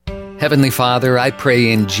Heavenly Father, I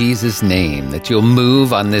pray in Jesus' name that you'll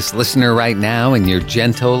move on this listener right now in your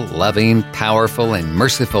gentle, loving, powerful, and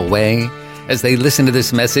merciful way as they listen to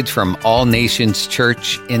this message from All Nations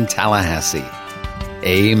Church in Tallahassee.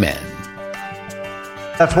 Amen.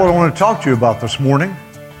 That's what I want to talk to you about this morning,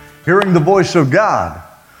 hearing the voice of God.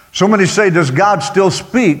 So many say, does God still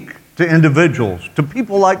speak to individuals, to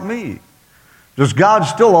people like me? Does God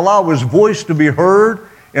still allow His voice to be heard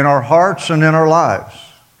in our hearts and in our lives?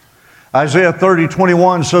 Isaiah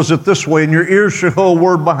 30:21 says it this way, and your ears shall hear a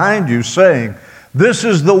word behind you saying, this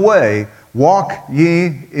is the way, walk ye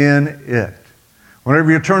in it.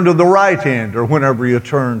 Whenever you turn to the right hand or whenever you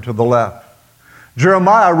turn to the left.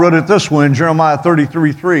 Jeremiah wrote it this way in Jeremiah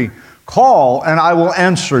 33:3, call and I will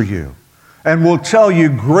answer you and will tell you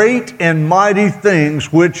great and mighty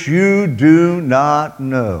things which you do not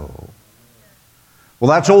know.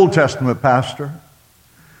 Well, that's Old Testament, Pastor.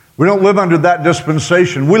 We don't live under that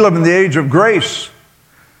dispensation. We live in the age of grace.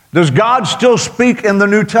 Does God still speak in the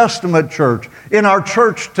New Testament, church? In our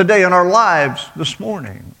church today, in our lives this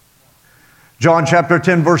morning? John chapter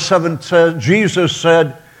 10, verse 7 says, Jesus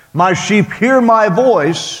said, my sheep hear my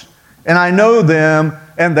voice, and I know them,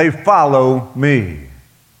 and they follow me.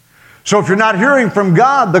 So if you're not hearing from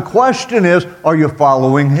God, the question is, are you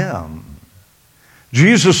following Him?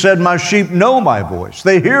 Jesus said, my sheep know my voice.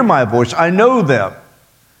 They hear my voice. I know them.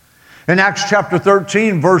 In Acts chapter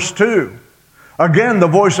 13, verse 2, again, the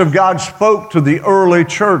voice of God spoke to the early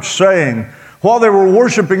church, saying, while they were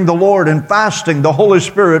worshiping the Lord and fasting, the Holy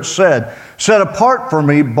Spirit said, set apart for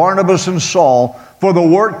me Barnabas and Saul for the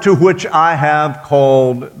work to which I have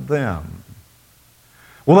called them.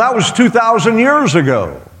 Well, that was 2,000 years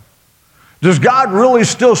ago. Does God really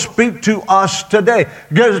still speak to us today?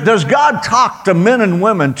 Does God talk to men and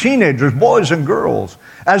women, teenagers, boys and girls,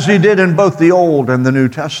 as He did in both the Old and the New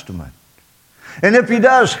Testament? And if He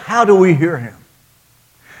does, how do we hear Him?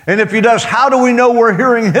 And if He does, how do we know we're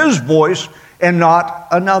hearing His voice and not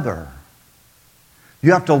another?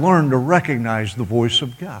 You have to learn to recognize the voice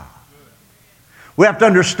of God. We have to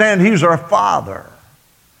understand He's our Father.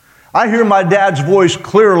 I hear my dad's voice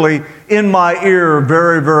clearly in my ear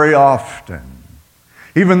very, very often.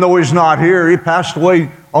 Even though he's not here, he passed away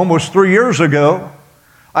almost 3 years ago,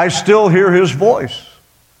 I still hear his voice.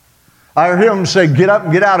 I hear him say, get up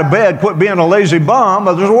and get out of bed, quit being a lazy bum,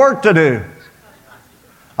 there's work to do.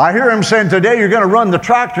 I hear him saying, today you're going to run the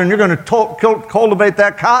tractor and you're going to cultivate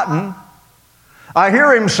that cotton. I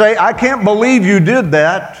hear him say, I can't believe you did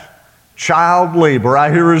that, child labor. I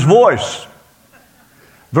hear his voice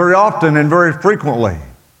very often and very frequently.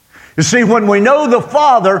 You see, when we know the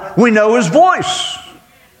Father, we know His voice.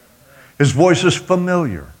 His voice is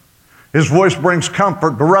familiar. His voice brings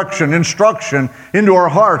comfort, direction, instruction into our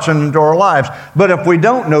hearts and into our lives. But if we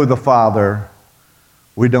don't know the Father,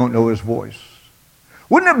 we don't know His voice.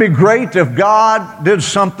 Wouldn't it be great if God did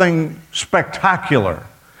something spectacular,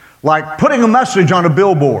 like putting a message on a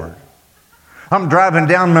billboard? I'm driving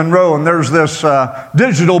down Monroe, and there's this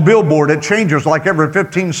digital billboard. It changes like every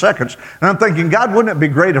 15 seconds. And I'm thinking, God, wouldn't it be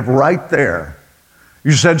great if right there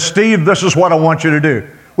you said, Steve, this is what I want you to do?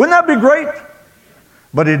 Wouldn't that be great?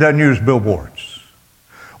 But He doesn't use billboards.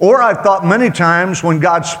 Or I've thought many times when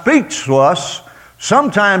God speaks to us,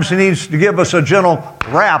 sometimes He needs to give us a gentle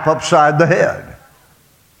rap upside the head.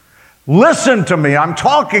 Listen to me, I'm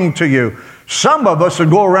talking to you. Some of us would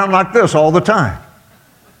go around like this all the time,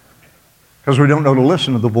 because we don't know to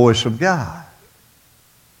listen to the voice of God.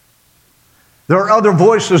 There are other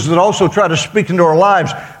voices that also try to speak into our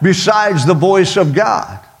lives besides the voice of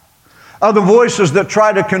God. Other voices that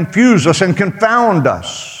try to confuse us and confound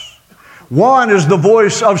us. One is the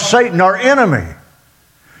voice of Satan, our enemy.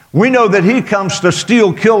 We know that he comes to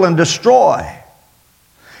steal, kill, and destroy.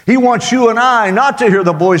 He wants you and I not to hear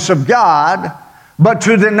the voice of God, but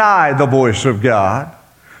to deny the voice of God,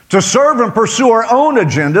 to serve and pursue our own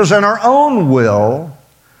agendas and our own will,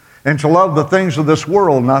 and to love the things of this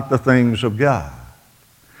world, not the things of God.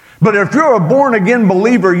 But if you're a born-again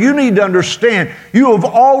believer, you need to understand you have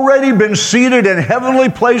already been seated in heavenly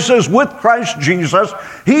places with Christ Jesus.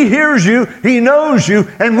 He hears you, He knows you,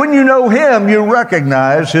 and when you know Him, you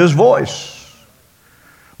recognize His voice.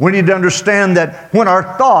 We need to understand that when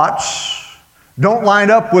our thoughts don't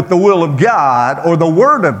line up with the will of God or the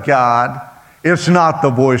Word of God, it's not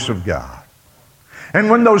the voice of God.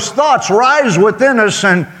 And when those thoughts rise within us,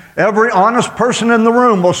 and every honest person in the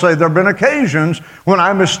room will say there have been occasions when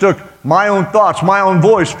I mistook my own thoughts, my own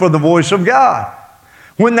voice for the voice of God.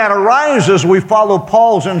 When that arises, we follow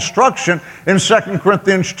Paul's instruction in 2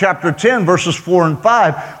 Corinthians chapter 10, verses 4 and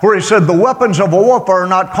 5, where he said, the weapons of warfare are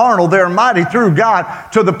not carnal, they are mighty through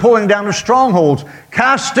God to the pulling down of strongholds,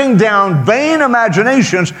 casting down vain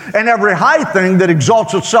imaginations and every high thing that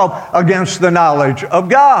exalts itself against the knowledge of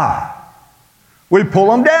God. We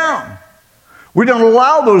pull them down. We don't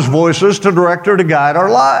allow those voices to direct or to guide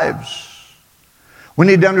our lives. We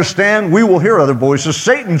need to understand we will hear other voices.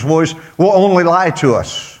 Satan's voice will only lie to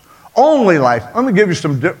us. Only lie. Let me give you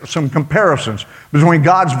some comparisons between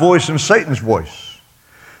God's voice and Satan's voice.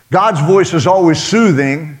 God's voice is always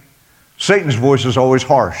soothing. Satan's voice is always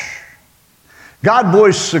harsh. God's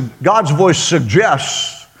voice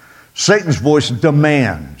suggests. Satan's voice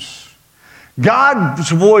demands.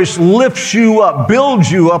 God's voice lifts you up, builds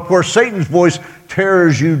you up, where Satan's voice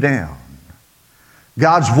tears you down.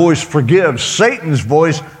 God's voice forgives. Satan's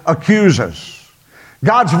voice accuses.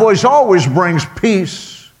 God's voice always brings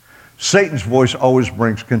peace. Satan's voice always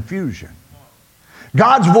brings confusion.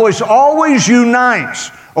 God's voice always unites.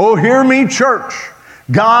 Oh, hear me, church.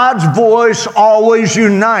 God's voice always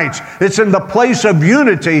unites. It's in the place of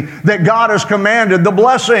unity that God has commanded the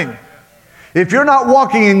blessing. If you're not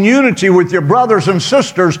walking in unity with your brothers and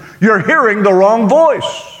sisters, you're hearing the wrong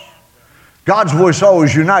voice. God's voice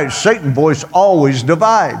always unites. Satan's voice always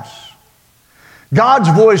divides. God's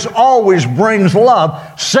voice always brings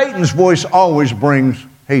love. Satan's voice always brings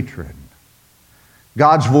hatred.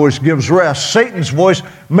 God's voice gives rest. Satan's voice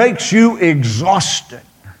makes you exhausted.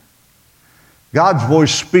 God's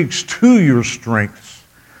voice speaks to your strengths.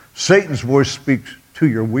 Satan's voice speaks to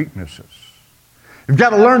your weaknesses. You've got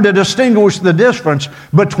to learn to distinguish the difference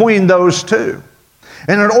between those two.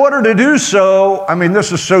 And in order to do so,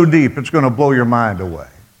 this is so deep, it's going to blow your mind away.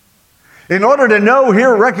 In order to know,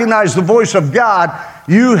 hear, recognize the voice of God,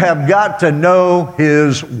 you have got to know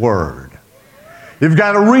His Word. You've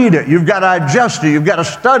got to read it. You've got to digest it. You've got to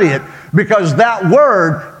study it, because that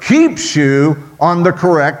Word keeps you on the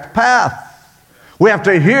correct path. We have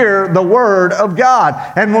to hear the Word of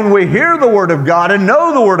God. And when we hear the Word of God and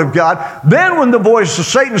know the Word of God, then when the voice of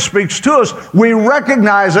Satan speaks to us, we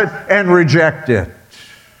recognize it and reject it.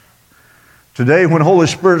 Today, when Holy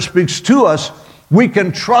Spirit speaks to us, we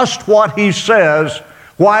can trust what He says.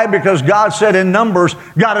 Why? Because God said in Numbers,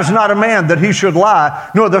 God is not a man that He should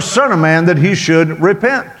lie, nor the Son of Man that He should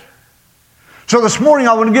repent. So this morning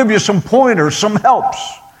I want to give you some pointers, some helps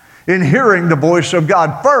in hearing the voice of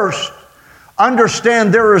God. First,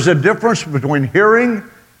 understand there is a difference between hearing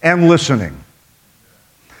and listening.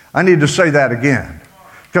 I need to say that again,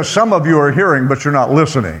 because some of you are hearing, but you're not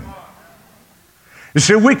listening. You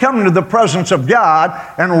see, we come into the presence of God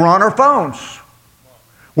and we're on our phones.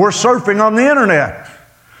 We're surfing on the internet.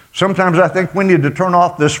 Sometimes I think we need to turn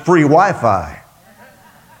off this free Wi-Fi.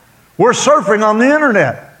 We're surfing on the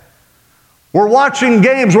internet. We're watching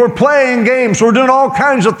games. We're playing games. We're doing all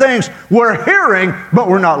kinds of things. We're hearing, but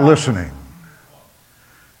we're not listening.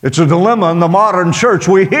 It's a dilemma in the modern church.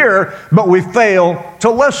 We hear, but we fail to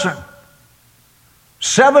listen.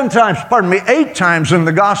 8 times in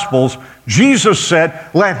the Gospels, Jesus said,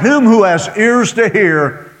 let him who has ears to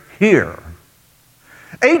hear, hear.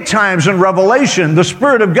 8 times in Revelation, the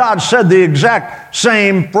Spirit of God said the exact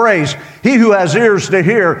same phrase. He who has ears to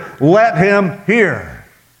hear, let him hear.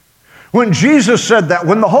 When Jesus said that,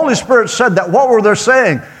 when the Holy Spirit said that, what were they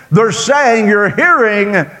saying? They're saying you're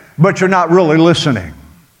hearing, but you're not really listening.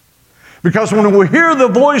 Because when we hear the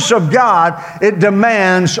voice of God, it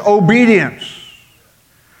demands obedience.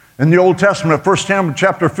 In the Old Testament, 1 Samuel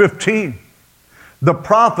chapter 15, the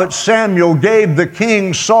prophet Samuel gave the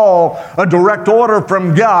king Saul a direct order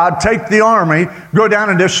from God, take the army, go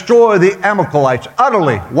down and destroy the Amalekites,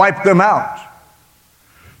 utterly wipe them out.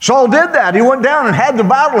 Saul did that. He went down and had the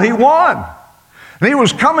battle. He won. And he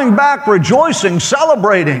was coming back rejoicing,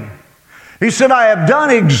 celebrating. He said, I have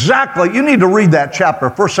done exactly, you need to read that chapter,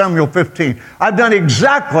 1 Samuel 15. I've done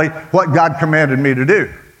exactly what God commanded me to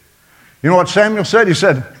do. You know what Samuel said? He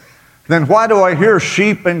said, then why do I hear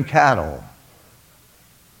sheep and cattle?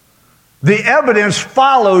 The evidence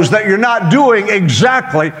follows that you're not doing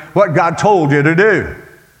exactly what God told you to do.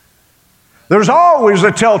 There's always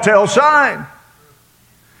a telltale sign.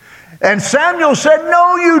 And Samuel said,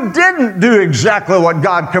 no, you didn't do exactly what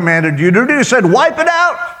God commanded you to do. He said, wipe it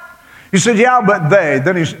out. He said, yeah, but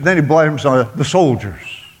then he blames the soldiers.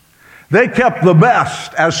 They kept the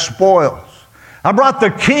best as spoils. I brought the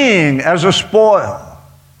king as a spoil.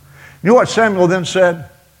 You know what Samuel then said?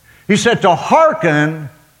 He said, to hearken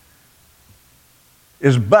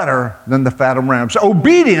is better than the fat of rams.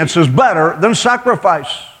 Obedience is better than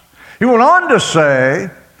sacrifice. He went on to say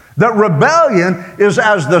That rebellion is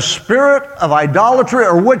as the spirit of idolatry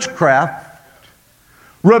or witchcraft.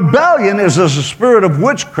 Rebellion is as a spirit of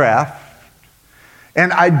witchcraft,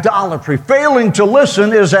 and idolatry, failing to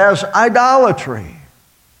listen, is as idolatry.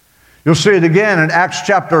 You'll see it again in Acts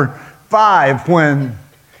chapter 5 when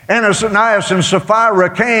Ananias and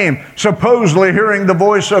Sapphira came, supposedly hearing the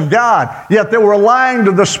voice of God, yet they were lying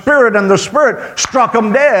to the Spirit, and the Spirit struck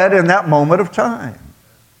them dead in that moment of time.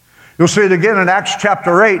 You'll see it again in Acts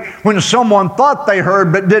chapter 8 when someone thought they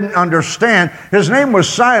heard but didn't understand. His name was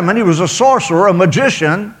Simon. He was a sorcerer, a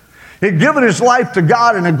magician. He'd given his life to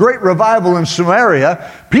God in a great revival in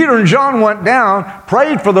Samaria. Peter and John went down,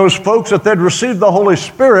 prayed for those folks that they'd received the Holy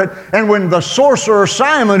Spirit. And when the sorcerer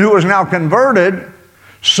Simon, who was now converted,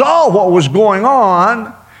 saw what was going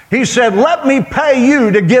on, he said, "Let me pay you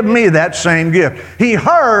to give me that same gift." He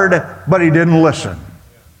heard, but he didn't listen.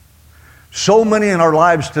 So many in our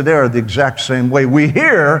lives today are the exact same way. We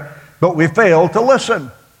hear, but we fail to listen.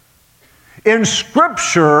 In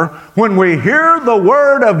Scripture, when we hear the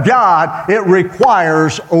Word of God, it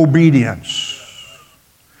requires obedience.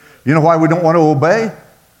 You know why we don't want to obey?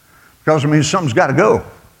 Because it means something's got to go.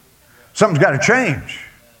 Something's got to change.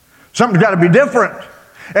 Something's got to be different.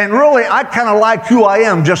 And really, I kind of like who I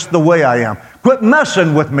am just the way I am. Quit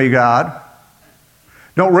messing with me, God.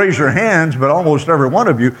 Don't raise your hands, but almost every one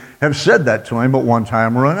of you have said that to Him at one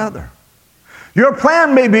time or another. Your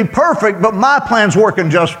plan may be perfect, but my plan's working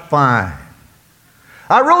just fine.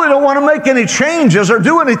 I really don't want to make any changes or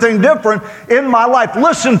do anything different in my life.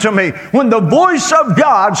 Listen to me. When the voice of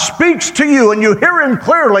God speaks to you and you hear Him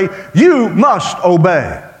clearly, you must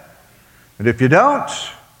obey. And if you don't,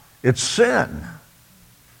 it's sin.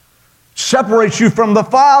 It separates you from the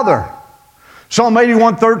Father. Psalm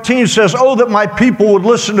 81:13 says, "Oh, that my people would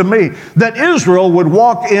listen to me, that Israel would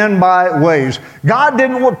walk in my ways." God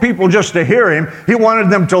didn't want people just to hear Him. He wanted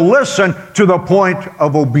them to listen to the point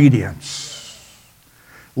of obedience.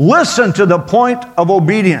 Listen to the point of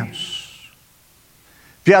obedience.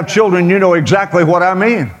 If you have children, you know exactly what I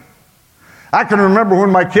mean. I can remember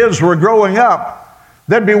when my kids were growing up,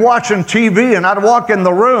 they'd be watching TV and I'd walk in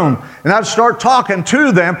the room and I'd start talking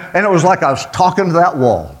to them, and it was like I was talking to that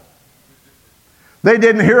wall. They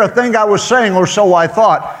didn't hear a thing I was saying, or so I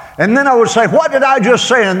thought. And then I would say, "What did I just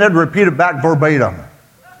say?" And they'd repeat it back verbatim.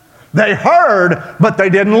 They heard, but they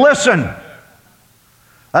didn't listen.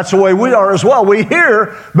 That's the way we are as well. We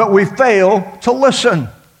hear, but we fail to listen.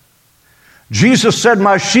 Jesus said,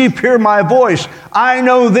 "My sheep hear my voice. I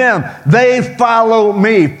know them. They follow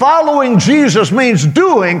me." Following Jesus means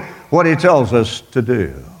doing what He tells us to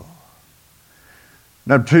do.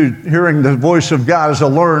 Now, hearing the voice of God is a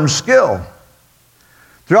learned skill.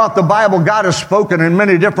 Throughout the Bible, God has spoken in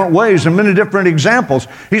many different ways and many different examples.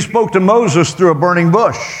 He spoke to Moses through a burning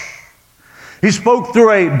bush. He spoke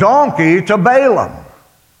through a donkey to Balaam.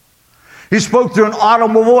 He spoke through an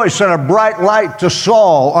audible voice and a bright light to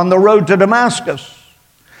Saul on the road to Damascus.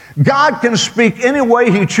 God can speak any way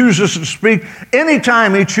He chooses to speak,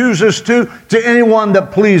 anytime He chooses to anyone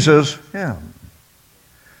that pleases Him.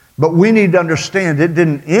 But we need to understand it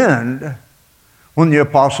didn't end when the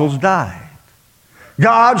apostles died.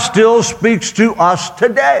 God still speaks to us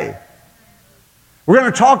today. We're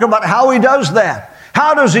going to talk about how He does that.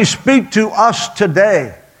 How does He speak to us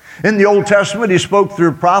today? In the Old Testament, He spoke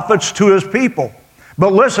through prophets to His people.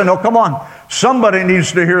 But listen, oh, come on. Somebody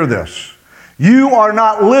needs to hear this. You are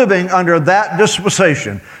not living under that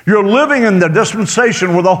dispensation. You're living in the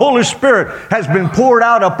dispensation where the Holy Spirit has been poured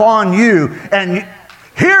out upon you. And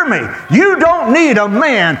hear me, you don't need a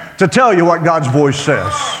man to tell you what God's voice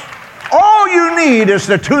says. All you need is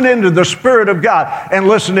to tune into the Spirit of God and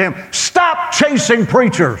listen to Him. Stop chasing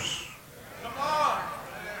preachers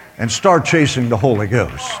and start chasing the Holy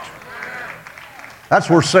Ghost. That's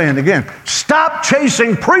what we're saying again. Stop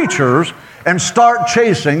chasing preachers and start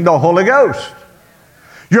chasing the Holy Ghost.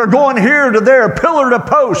 You're going here to there, pillar to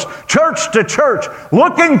post, church to church,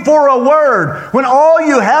 looking for a word, when all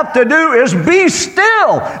you have to do is be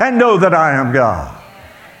still and know that I am God.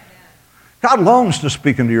 God longs to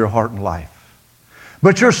speak into your heart and life.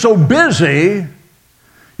 But you're so busy,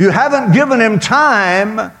 you haven't given Him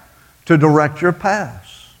time to direct your paths.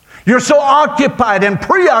 You're so occupied and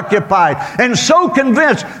preoccupied and so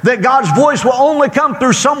convinced that God's voice will only come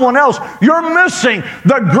through someone else. You're missing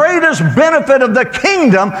the greatest benefit of the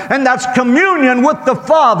kingdom, and that's communion with the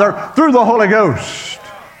Father through the Holy Ghost.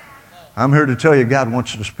 I'm here to tell you God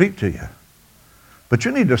wants to speak to you. But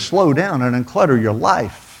you need to slow down and unclutter your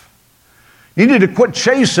life. You need to quit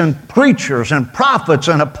chasing preachers and prophets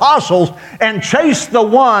and apostles and chase the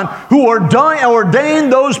one who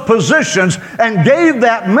ordained those positions and gave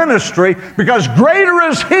that ministry, because greater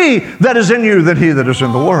is He that is in you than he that is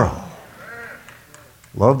in the world.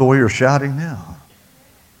 Love the way you're shouting now.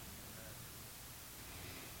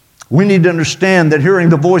 We need to understand that hearing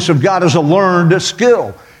the voice of God is a learned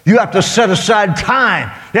skill. You have to set aside time.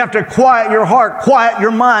 You have to quiet your heart, quiet your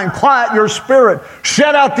mind, quiet your spirit.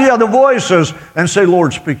 Shut out the other voices and say,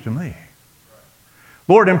 Lord, speak to me.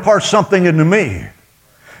 Lord, impart something into me.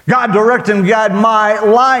 God, direct and guide my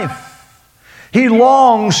life. He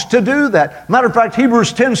longs to do that. Matter of fact,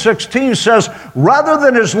 Hebrews 10:16 says, rather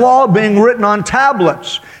than His law being written on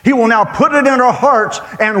tablets, He will now put it in our hearts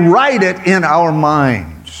and write it in our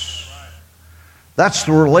minds. That's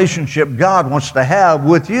the relationship God wants to have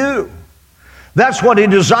with you. That's what He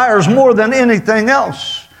desires more than anything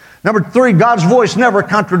else. Number 3, God's voice never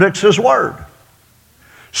contradicts His word.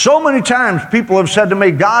 So many times people have said to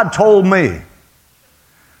me, God told me.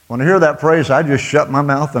 When I hear that phrase, I just shut my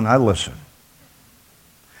mouth and I listen.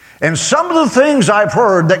 And some of the things I've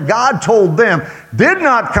heard that God told them did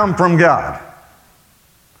not come from God.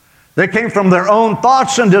 They came from their own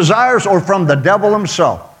thoughts and desires or from the devil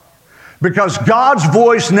himself. Because God's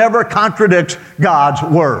voice never contradicts God's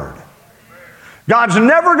word. God's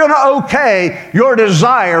never going to okay your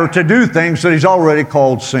desire to do things that He's already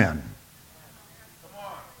called sin.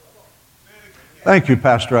 Thank you,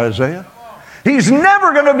 Pastor Isaiah. He's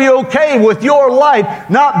never going to be okay with your life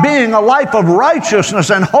not being a life of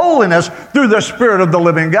righteousness and holiness through the Spirit of the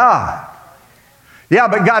living God. Yeah,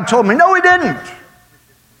 but God told me. No, He didn't.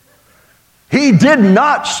 He did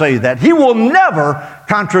not say that. He will never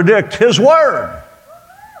contradict His word.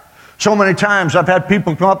 So many times I've had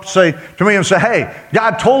people come up to me and say, hey,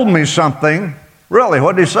 God told me something. Really,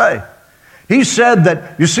 what did He say? He said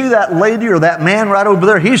that, you see that lady or that man right over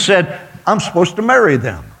there? He said, I'm supposed to marry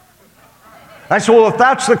them. I said, well, if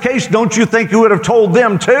that's the case, don't you think you would have told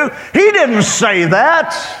them too? He didn't say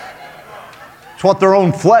that. It's what their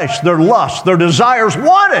own flesh, their lust, their desires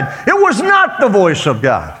wanted. It was not the voice of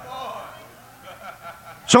God.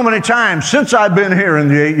 So many times since I've been here in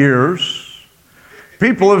the 8 years,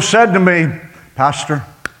 people have said to me, Pastor,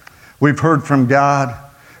 we've heard from God.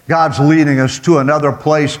 God's leading us to another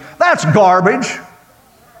place. That's garbage.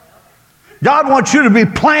 God wants you to be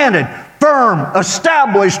planted, firm,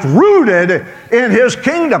 established, rooted in His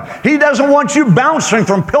kingdom. He doesn't want you bouncing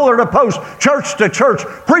from pillar to post, church to church,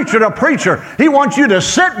 preacher to preacher. He wants you to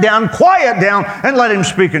sit down, quiet down, and let Him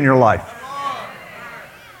speak in your life.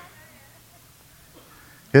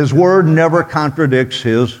 His word never contradicts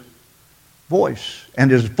His voice, and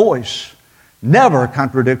His voice never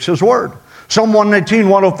contradicts His word. Psalm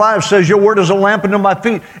 118:105 says, your word is a lamp unto my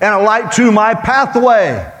feet and a light to my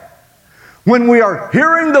pathway. When we are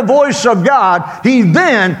hearing the voice of God, He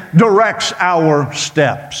then directs our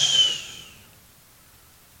steps.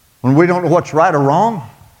 When we don't know what's right or wrong,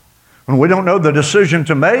 when we don't know the decision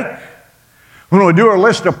to make, when we do our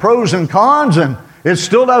list of pros and cons and it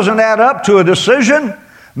still doesn't add up to a decision,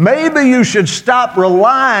 maybe you should stop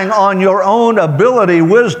relying on your own ability,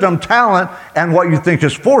 wisdom, talent, and what you think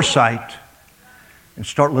is foresight, and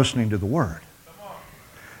start listening to the Word.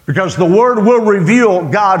 Because the Word will reveal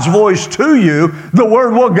God's voice to you. The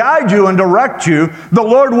Word will guide you and direct you. The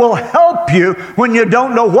Word will help you when you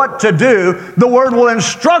don't know what to do. The Word will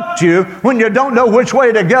instruct you when you don't know which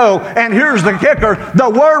way to go. And here's the kicker, the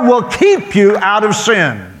Word will keep you out of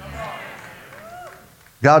sin.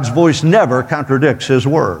 God's voice never contradicts His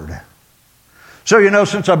word. So,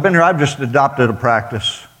 since I've been here, I've just adopted a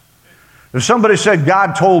practice. If somebody said,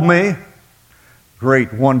 God told me,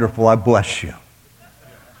 great, wonderful, I bless you.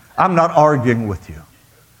 I'm not arguing with you.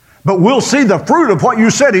 But we'll see the fruit of what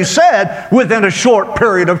you said He said within a short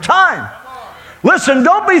period of time. Listen,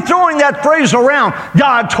 don't be throwing that phrase around,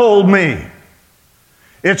 God told me.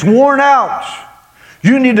 It's worn out.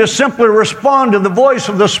 You need to simply respond to the voice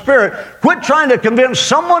of the Spirit. Quit trying to convince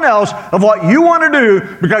someone else of what you want to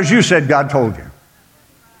do because you said God told you.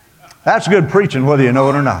 That's good preaching, whether you know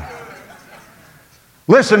it or not.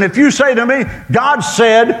 Listen, if you say to me, God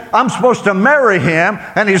said I'm supposed to marry him,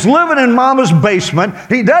 and he's living in mama's basement,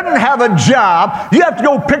 he doesn't have a job, you have to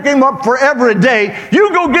go pick him up for every day,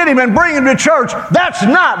 you go get him and bring him to church, that's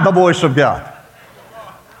not the voice of God.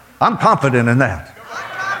 I'm confident in that.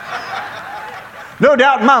 No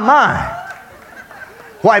doubt in my mind.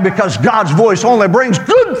 Why? Because God's voice only brings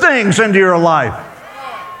good things into your life.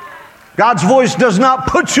 God's voice does not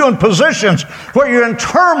put you in positions where you're in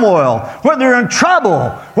turmoil, whether you're in trouble,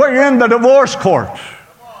 where you're in the divorce court,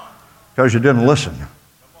 because you didn't listen.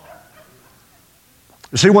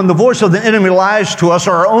 You see, when the voice of the enemy lies to us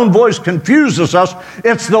or our own voice confuses us,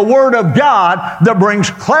 it's the Word of God that brings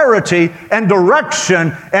clarity and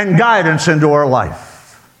direction and guidance into our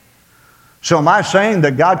life. So am I saying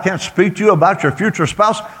that God can't speak to you about your future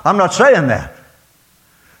spouse? I'm not saying that.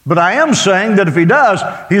 But I am saying that if He does,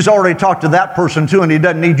 He's already talked to that person too, and He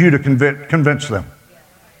doesn't need you to convince them.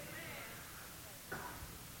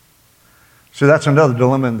 See, that's another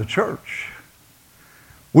dilemma in the church.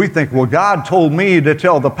 We think, well, God told me to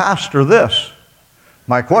tell the pastor this.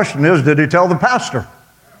 My question is, did He tell the pastor?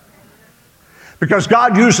 Because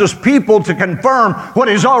God uses people to confirm what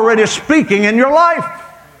He's already speaking in your life.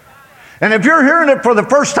 And if you're hearing it for the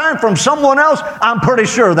first time from someone else, I'm pretty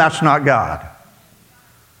sure that's not God.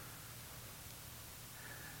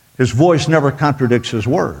 His voice never contradicts His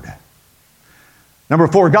word. Number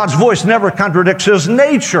 4, God's voice never contradicts His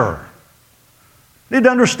nature. You need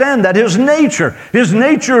to understand that His nature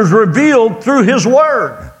is revealed through His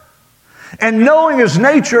word. And knowing His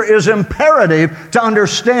nature is imperative to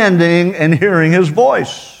understanding and hearing His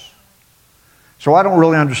voice. So I don't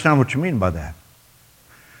really understand what you mean by that.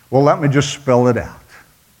 Well, let me just spell it out.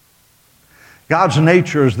 God's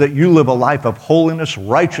nature is that you live a life of holiness,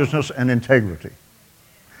 righteousness, and integrity.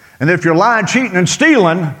 And if you're lying, cheating, and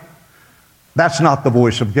stealing, that's not the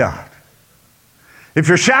voice of God. If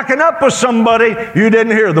you're shacking up with somebody, you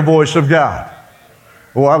didn't hear the voice of God.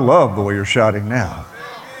 Oh, I love the way you're shouting now.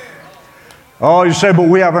 Oh, you say, but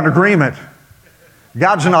we have an agreement.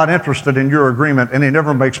 God's not interested in your agreement, and He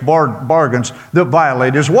never makes bargains that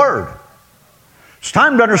violate His word. It's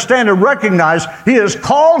time to understand and recognize He has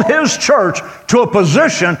called His church to a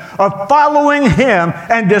position of following Him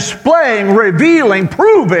and displaying, revealing,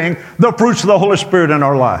 proving the fruits of the Holy Spirit in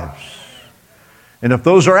our lives. And if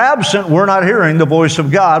those are absent, we're not hearing the voice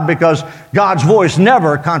of God, because God's voice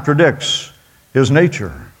never contradicts His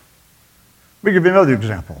nature. Let me give you another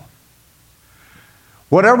example.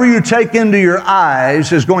 Whatever you take into your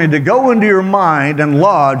eyes is going to go into your mind and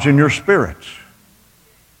lodge in your spirit.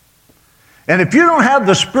 And if you don't have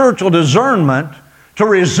the spiritual discernment to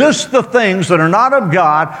resist the things that are not of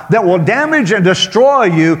God, that will damage and destroy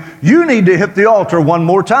you, you need to hit the altar one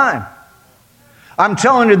more time. I'm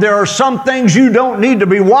telling you, there are some things you don't need to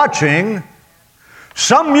be watching,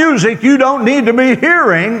 some music you don't need to be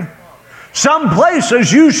hearing, some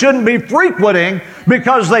places you shouldn't be frequenting,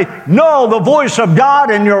 because they know the voice of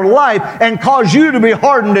God in your life and cause you to be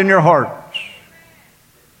hardened in your heart.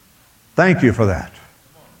 Thank you for that.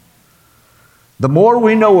 The more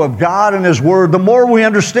we know of God and His Word, the more we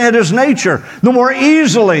understand His nature, the more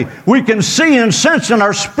easily we can see and sense in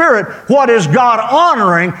our spirit what is God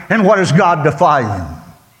honoring and what is God defying.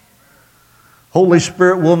 Holy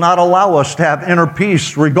Spirit will not allow us to have inner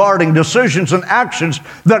peace regarding decisions and actions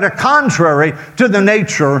that are contrary to the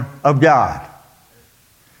nature of God.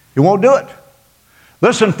 He won't do it.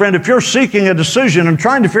 Listen, friend, if you're seeking a decision and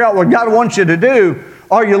trying to figure out what God wants you to do,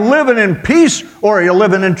 are you living in peace or are you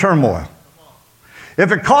living in turmoil?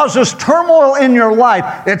 If it causes turmoil in your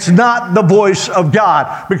life, it's not the voice of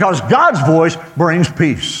God, because God's voice brings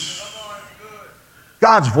peace.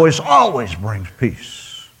 God's voice always brings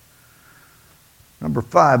peace. Number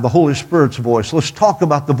 5, the Holy Spirit's voice. Let's talk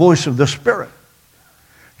about the voice of the Spirit.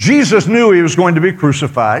 Jesus knew He was going to be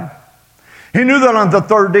crucified. He knew that on the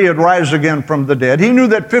third day He'd rise again from the dead. He knew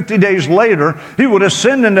that 50 days later He would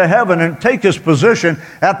ascend into heaven and take His position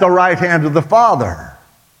at the right hand of the Father.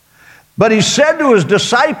 But He said to His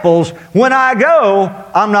disciples, when I go,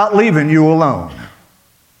 I'm not leaving you alone.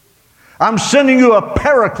 I'm sending you a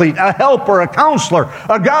paraclete, a helper, a counselor,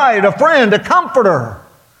 a guide, a friend, a comforter,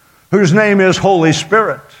 whose name is Holy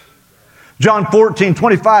Spirit. John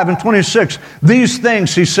 14:25 and 26, these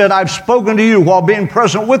things, He said, I've spoken to you while being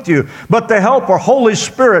present with you. But the Helper, Holy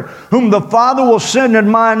Spirit, whom the Father will send in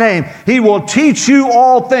my name, He will teach you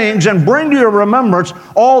all things and bring to your remembrance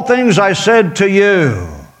all things I said to you.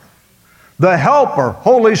 The Helper,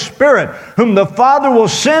 Holy Spirit, whom the Father will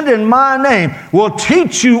send in my name, will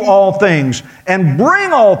teach you all things and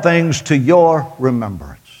bring all things to your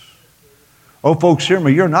remembrance. Oh, folks, hear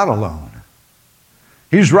me, you're not alone.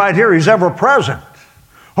 He's right here. He's ever present.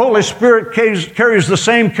 Holy Spirit carries the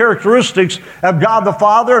same characteristics of God the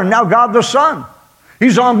Father and now God the Son.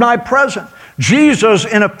 He's omnipresent. Jesus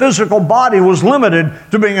in a physical body was limited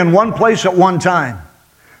to being in one place at one time.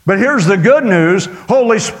 But here's the good news.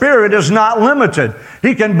 Holy Spirit is not limited.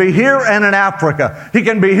 He can be here and in Africa. He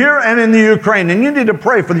can be here and in the Ukraine. And you need to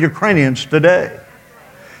pray for the Ukrainians today.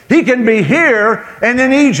 He can be here and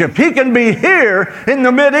in Egypt. He can be here in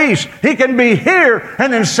the Mideast. He can be here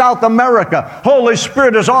and in South America. Holy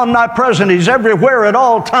Spirit is omnipresent. He's everywhere at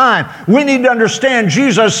all time. We need to understand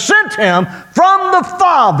Jesus sent Him from the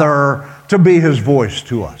Father to be His voice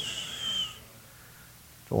to us,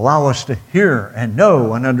 to allow us to hear and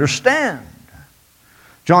know and understand.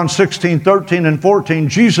 John 16:13 and 14,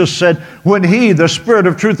 Jesus said, when He, the Spirit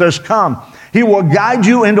of truth, has come, He will guide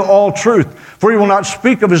you into all truth. For He will not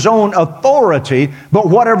speak of His own authority, but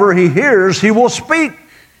whatever He hears, He will speak.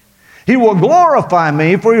 He will glorify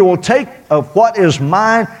Me, for He will take of what is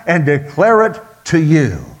mine and declare it to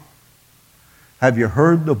you. Have you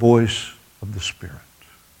heard the voice of the Spirit?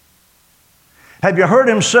 Have you heard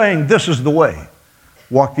Him saying, this is the way,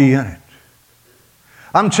 walk ye in it?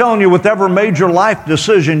 I'm telling you, with every major life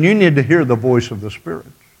decision, you need to hear the voice of the Spirit.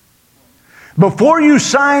 Before you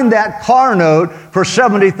sign that car note for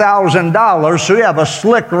 $70,000 so you have a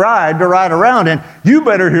slick ride to ride around in, you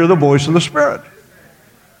better hear the voice of the Spirit.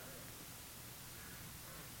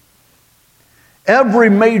 Every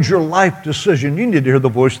major life decision, you need to hear the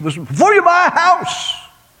voice of the Spirit. Before you buy a house,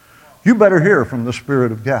 you better hear from the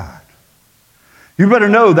Spirit of God. You better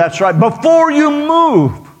know that's right. Before you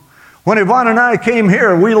move, when Yvonne and I came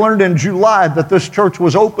here, we learned in July that this church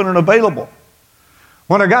was open and available.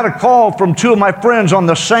 When I got a call from two of my friends on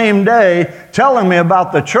the same day telling me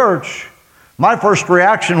about the church, my first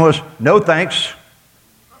reaction was, no thanks.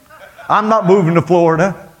 I'm not moving to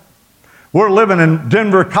Florida. We're living in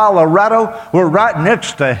Denver, Colorado. We're right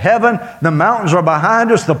next to heaven. The mountains are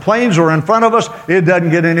behind us. The plains are in front of us. It doesn't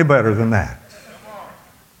get any better than that.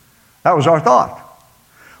 That was our thought.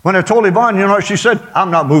 When I told Yvonne, you know what she said?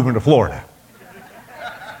 I'm not moving to Florida.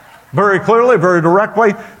 Very clearly, very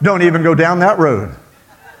directly, don't even go down that road.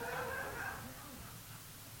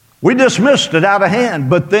 We dismissed it out of hand,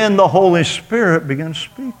 but then the Holy Spirit began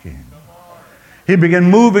speaking. He began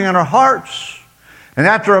moving in our hearts. And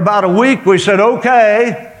after about a week, we said,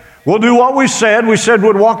 okay, we'll do what we said. We said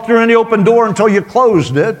we'd walk through any open door until you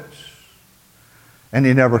closed it. And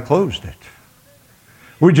He never closed it.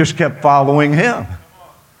 We just kept following Him.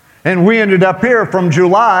 And we ended up here from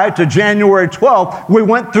July to January 12th. We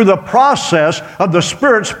went through the process of the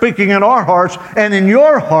Spirit speaking in our hearts and in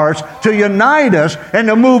your hearts to unite us and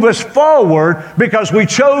to move us forward because we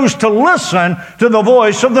chose to listen to the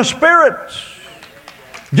voice of the Spirit.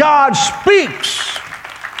 God speaks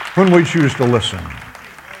when we choose to listen.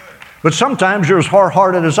 But sometimes you're as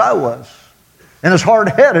hard-hearted as I was and as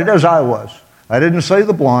hard-headed as I was. I didn't say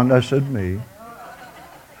the blonde, I said me.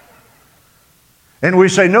 And we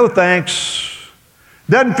say, no thanks.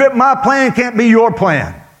 Doesn't fit my plan, can't be your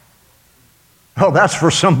plan. Oh, that's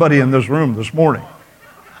for somebody in this room this morning.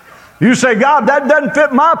 You say, God, that doesn't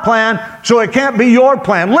fit my plan, so it can't be your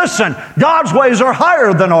plan. Listen, God's ways are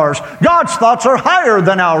higher than ours. God's thoughts are higher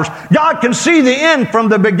than ours. God can see the end from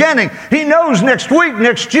the beginning. He knows next week,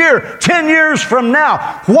 next year, 10 years from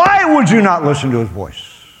now. Why would you not listen to His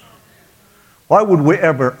voice? Why would we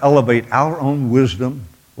ever elevate our own wisdom,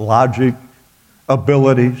 logic,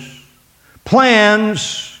 abilities,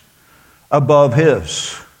 plans above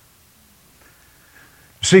His?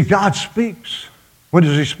 See, God speaks. When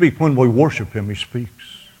does He speak? When we worship Him, He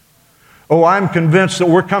speaks. Oh, I'm convinced that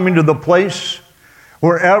we're coming to the place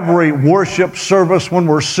where every worship service, when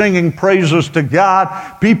we're singing praises to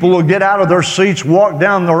God, people will get out of their seats, walk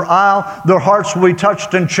down their aisle, their hearts will be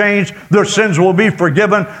touched and changed, their sins will be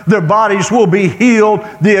forgiven, their bodies will be healed,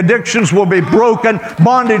 the addictions will be broken,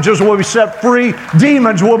 bondages will be set free,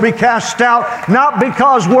 demons will be cast out, not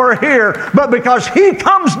because we're here, but because He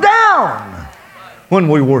comes down when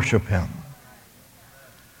we worship Him.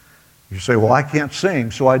 You say, well, I can't sing,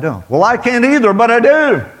 so I don't. Well, I can't either, but I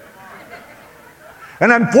do.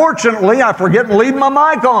 And unfortunately, I forget to leave my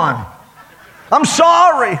mic on. I'm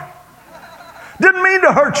sorry. Didn't mean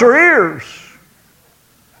to hurt your ears.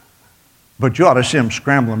 But you ought to see them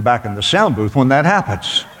scrambling back in the sound booth when that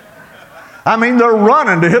happens. I mean, they're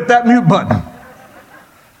running to hit that mute button.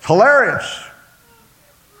 It's hilarious.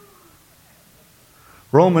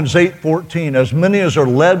 Romans 8:14, as many as are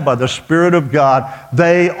led by the Spirit of God,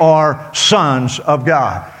 they are sons of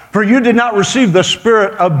God. For you did not receive the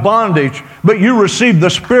spirit of bondage, but you received the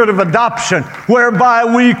spirit of adoption, whereby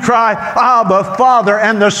we cry, Abba, Father,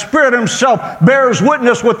 and the Spirit Himself bears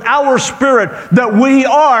witness with our spirit that we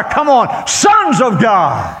are, come on, sons of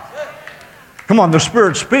God. Come on, the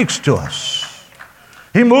Spirit speaks to us.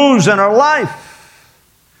 He moves in our life.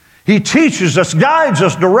 He teaches us, guides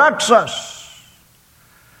us, directs us.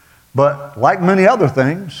 But like many other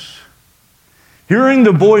things, hearing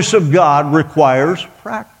the voice of God requires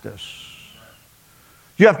practice.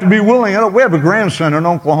 You have to be willing. We have a grandson in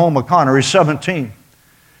Oklahoma, Connor. He's 17.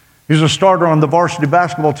 He's a starter on the varsity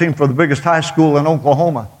basketball team for the biggest high school in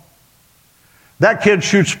Oklahoma. That kid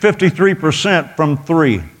shoots 53% from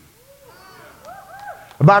three.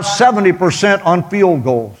 About 70% on field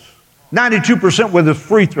goals. 92% with his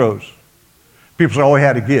free throws. People say, oh, he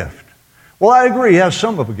had a gift. Well, I agree, he has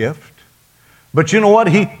some of a gift. But you know what?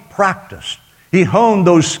 He practiced. He honed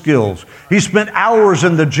those skills. He spent hours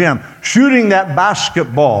in the gym shooting that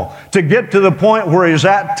basketball to get to the point where he's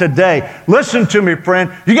at today. Listen to me,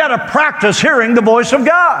 friend. You got to practice hearing the voice of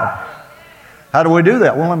God. How do we do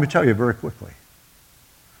that? Well, let me tell you very quickly.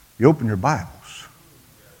 You open your Bibles.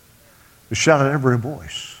 You shout at every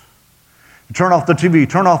voice. You turn off the TV,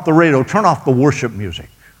 turn off the radio, turn off the worship music.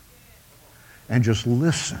 And just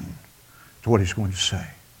listen to what he's going to say.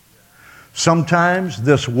 Sometimes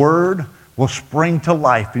this word will spring to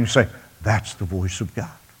life and you say, that's the voice of God.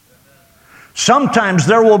 Sometimes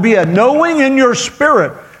there will be a knowing in your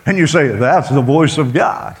spirit and you say, that's the voice of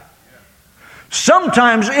God.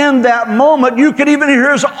 Sometimes in that moment you can even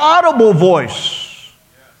hear his audible voice.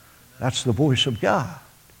 That's the voice of God.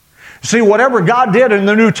 See, whatever God did in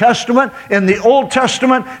the New Testament, in the Old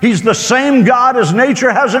Testament, he's the same God. His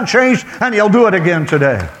nature hasn't changed, and he'll do it again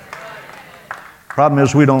today. Problem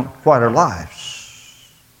is we don't quiet our lives.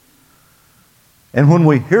 And when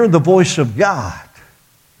we hear the voice of God,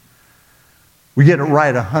 we get it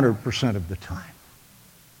right 100% of the time.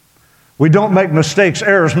 We don't make mistakes,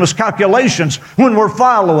 errors, miscalculations when we're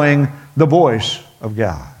following the voice of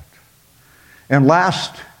God. And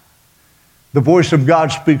last, the voice of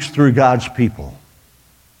God speaks through God's people.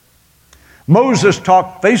 Moses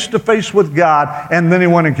talked face to face with God, and then he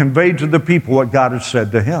went and conveyed to the people what God had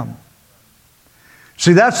said to him.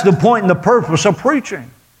 See, that's the point and the purpose of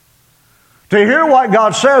preaching. To hear what God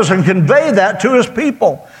says and convey that to his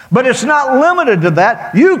people. But it's not limited to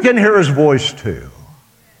that. You can hear his voice too.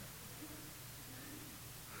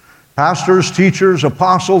 Pastors, teachers,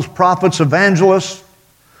 apostles, prophets, evangelists,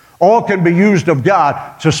 all can be used of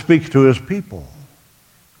God to speak to his people.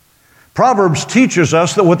 Proverbs teaches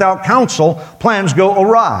us that without counsel, plans go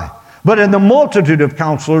awry. But in the multitude of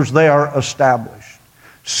counselors, they are established.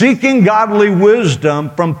 Seeking godly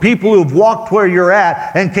wisdom from people who've walked where you're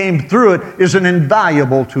at and came through it is an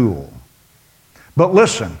invaluable tool. But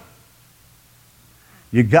listen,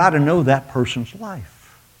 you got to know that person's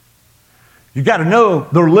life. You got to know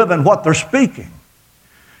they're living what they're speaking.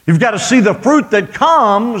 You've got to see the fruit that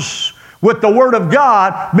comes with the Word of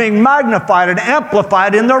God being magnified and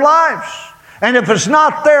amplified in their lives. And if it's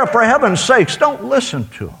not there, for heaven's sakes, don't listen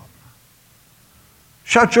to them.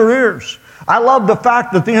 Shut your ears. I love the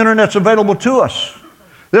fact that the internet's available to us.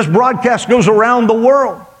 This broadcast goes around the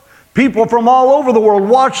world. People from all over the world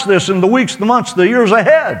watch this in the weeks, the months, the years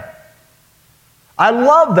ahead. I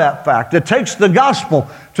love that fact. It takes the gospel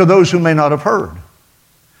to those who may not have heard.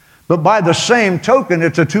 But by the same token,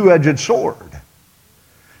 it's a two-edged sword.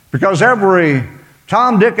 Because every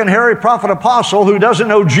Tom, Dick, and Harry prophet apostle who doesn't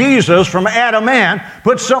know Jesus from Adam and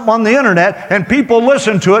puts something on the internet and people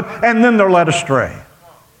listen to it and then they're led astray.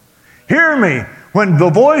 Hear me. When the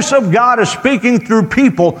voice of God is speaking through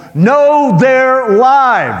people, know their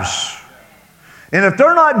lives. And if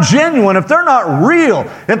they're not genuine, if they're not real,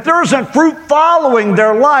 if there isn't fruit following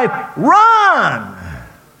their life, run!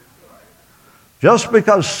 Just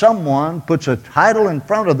because someone puts a title in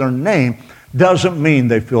front of their name doesn't mean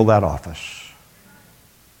they fill that office.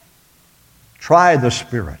 Try the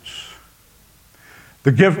spirits.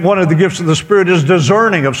 One of the gifts of the Spirit is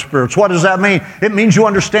discerning of spirits. What does that mean? It means you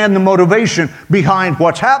understand the motivation behind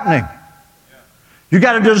what's happening. You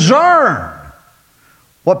got to discern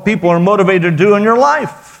what people are motivated to do in your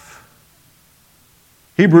life.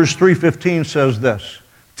 Hebrews 3:15 says this,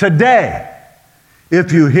 today,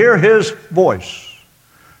 if you hear his voice,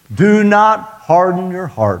 do not harden your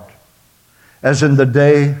heart as in the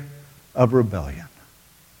day of rebellion.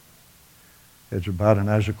 Heads are bowed and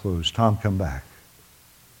eyes are closed. Tom, come back.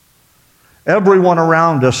 Everyone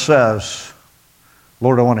around us says,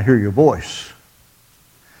 Lord, I want to hear your voice.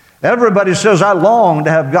 Everybody says, I long to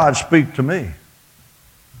have God speak to me.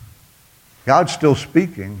 God's still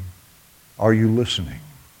speaking. Are you listening?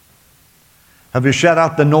 Have you shut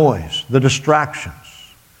out the noise, the distractions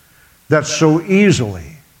that so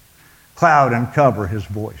easily cloud and cover his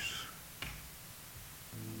voice?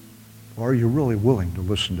 Or are you really willing to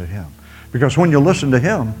listen to him? Because when you listen to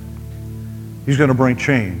him, he's going to bring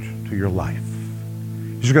change to your life.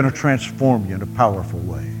 He's going to transform you in a powerful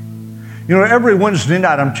way. You know, every Wednesday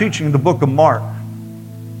night I'm teaching the book of Mark.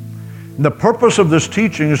 And the purpose of this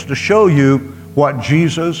teaching is to show you what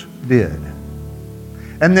Jesus did.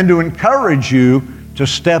 And then to encourage you to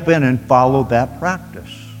step in and follow that practice.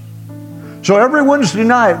 So every Wednesday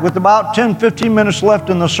night, with about 10, 15 minutes left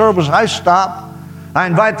in the service, I stop. I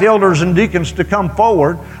invite the elders and deacons to come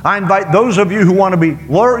forward. I invite those of you who want to be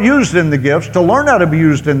used in the gifts, to learn how to be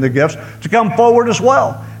used in the gifts, to come forward as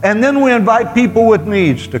well. And then we invite people with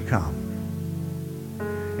needs to come.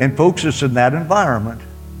 And folks, it's in that environment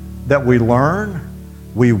that we learn,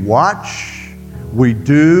 we watch, we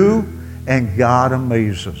do, and God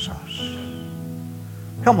amazes us.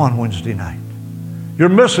 Come on Wednesday night. You're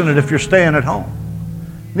missing it if you're staying at home.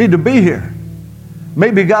 You need to be here.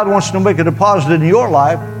 Maybe God wants to make a deposit in your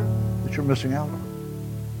life that you're missing out on.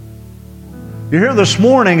 You're here this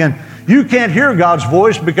morning and you can't hear God's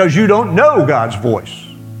voice because you don't know God's voice.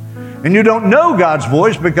 And you don't know God's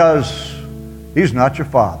voice because He's not your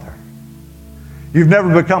Father. You've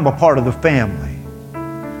never become a part of the family.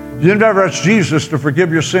 You've never asked Jesus to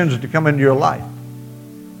forgive your sins and to come into your life.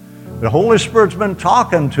 The Holy Spirit's been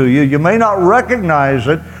talking to you. You may not recognize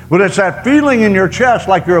it, but it's that feeling in your chest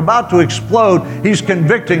like you're about to explode. He's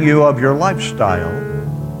convicting you of your lifestyle,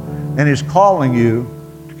 and He's calling you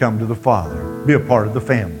to come to the Father, be a part of the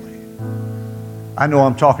family. I know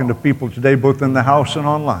I'm talking to people today, both in the house and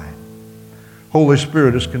online. Holy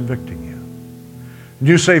Spirit is convicting you. And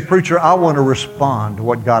you say, preacher, I want to respond to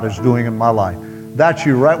what God is doing in my life. That's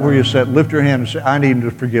you right where you sit. Lift your hand and say, I need Him to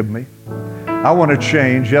forgive me. I want to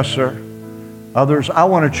change. Yes, sir. Others, I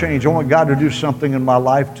want to change. I want God to do something in my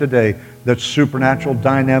life today that's supernatural,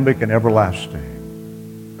 dynamic, and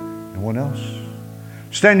everlasting. Anyone else?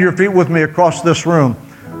 Stand to your feet with me across this room.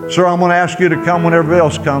 Sir, I'm going to ask you to come when everybody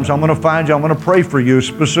else comes. I'm going to find you. I'm going to pray for you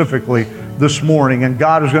specifically this morning, and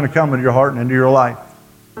God is going to come into your heart and into your life.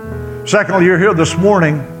 Secondly, you're here this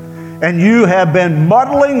morning, and you have been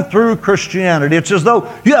muddling through Christianity. It's as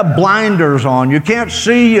though you have blinders on. You can't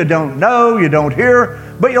see, you don't know, you don't hear,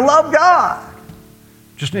 but you love God.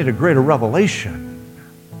 Just need a greater revelation.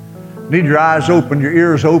 Need your eyes open, your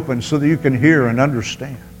ears open so that you can hear and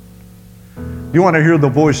understand. You want to hear the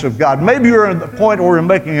voice of God. Maybe you're at the point where you're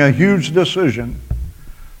making a huge decision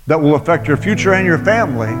that will affect your future and your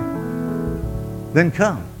family. Then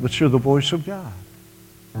come. Let's hear the voice of God.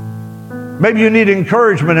 Maybe you need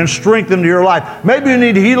encouragement and strength into your life. Maybe you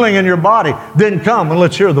need healing in your body. Then come and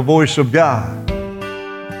let's hear the voice of God.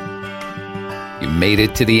 You made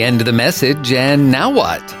it to the end of the message, and now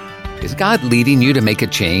what? Is God leading you to make a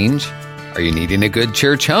change? Are you needing a good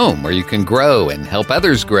church home where you can grow and help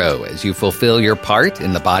others grow as you fulfill your part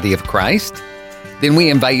in the body of Christ? Then we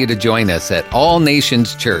invite you to join us at All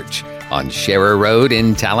Nations Church on Sharer Road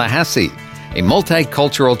in Tallahassee, a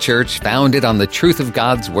multicultural church founded on the truth of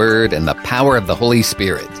God's Word and the power of the Holy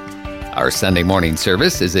Spirit. Our Sunday morning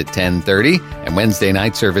service is at 10:30 and Wednesday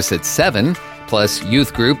night service at 7, plus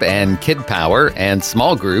youth group and kid power and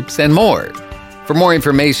small groups and more. For more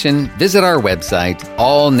information, visit our website,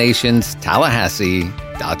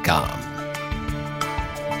 allnationstallahassee.com.